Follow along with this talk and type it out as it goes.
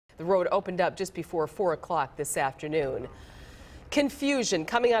The road opened up just before 4 o'clock this afternoon. Confusion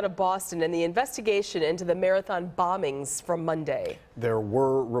coming out of Boston and the investigation into the marathon bombings from Monday. There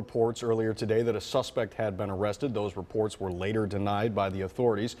were reports earlier today that a suspect had been arrested. Those reports were later denied by the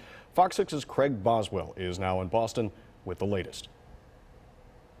authorities. Fox 6's Craig Boswell is now in Boston with the latest.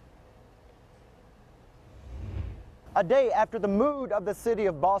 A day after the mood of the city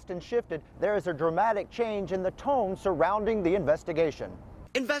of Boston shifted, there is a dramatic change in the tone surrounding the investigation.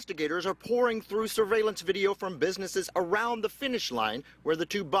 Investigators are pouring through surveillance video from businesses around the finish line where the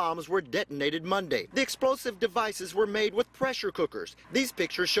two bombs were detonated Monday. The explosive devices were made with pressure cookers. These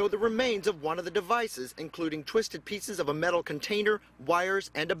pictures show the remains of one of the devices, including twisted pieces of a metal container,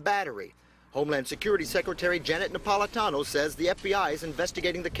 wires, and a battery. Homeland Security Secretary Janet Napolitano says the FBI is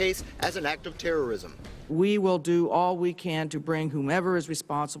investigating the case as an act of terrorism. We will do all we can to bring whomever is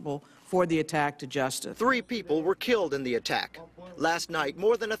responsible for the attack to justice. 3 people were killed in the attack. Last night,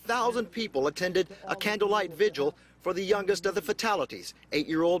 more than 1,000 people attended a candlelight vigil for the youngest of the fatalities,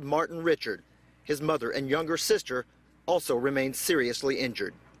 8-year-old Martin Richard. His mother and younger sister also remain seriously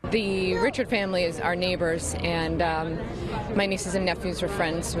injured. The Richard family is our neighbors, and my nieces and nephews were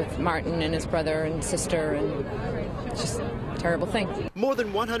friends with Martin and his brother and sister, and it's just a terrible thing. More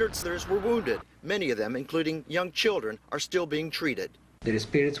than 100 others were wounded. Many of them, including young children, are still being treated. Their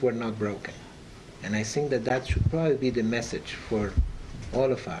spirits were not broken, and I think that that should probably be the message for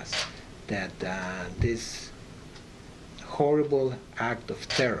all of us, that this horrible act of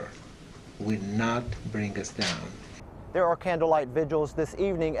terror will not bring us down. There are candlelight vigils this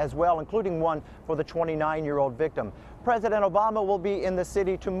evening as well, including one for the 29-year-old victim. President Obama will be in the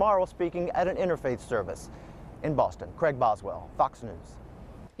city tomorrow speaking at an interfaith service. In Boston, Craig Boswell, Fox News.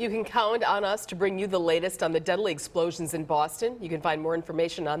 You can count on us to bring you the latest on the deadly explosions in Boston. You can find more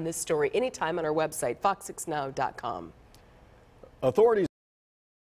information on this story anytime on our website, fox6now.com. Authorities